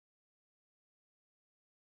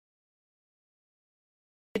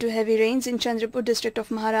To heavy rains in Chandrapur district of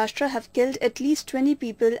Maharashtra have killed at least 20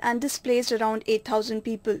 people and displaced around 8,000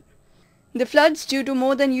 people. The floods, due to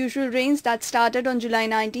more than usual rains that started on July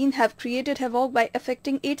 19, have created havoc by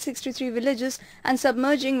affecting 863 villages and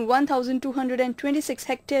submerging 1,226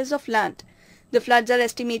 hectares of land. The floods are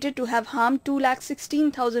estimated to have harmed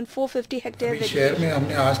 2,16,450 hectare vegetation. शहर में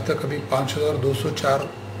हमने आज तक अभी 5,204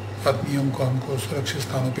 आदमियों को हमको सुरक्षित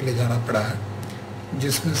स्थानों पर ले जाना पड़ा है,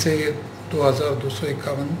 जिसमें से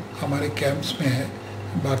 2,251 हमारे कैंप्स में है,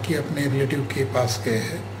 बाकी अपने रिलेटिव के पास गए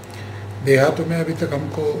हैं। देहातों में अभी तक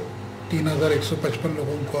हमको 3,155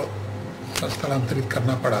 लोगों को स्थलांतरित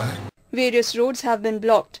करना पड़ा है। Various roads have been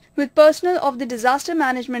blocked. With personnel of the Disaster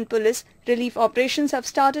Management Police, relief operations have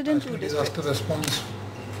started in two districts. Disaster Response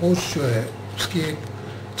Force जो है, उसकी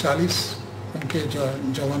 40 उनके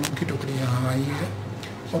जवानों की टुकड़ी यहाँ आई है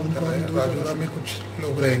और उनका राजौरा में कुछ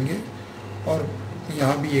लोग रहेंगे और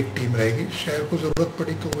यहाँ भी एक टीम रहेगी। शहर को ज़रूरत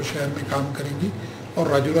पड़ी तो वो शहर में काम करेंगी और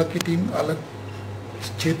राजौरा की टीम अलग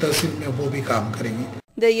 6 तहसील में वो भी काम करेंगी।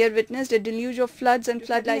 The year witnessed a deluge of floods and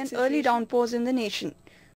floodlights and early downpours in the nation.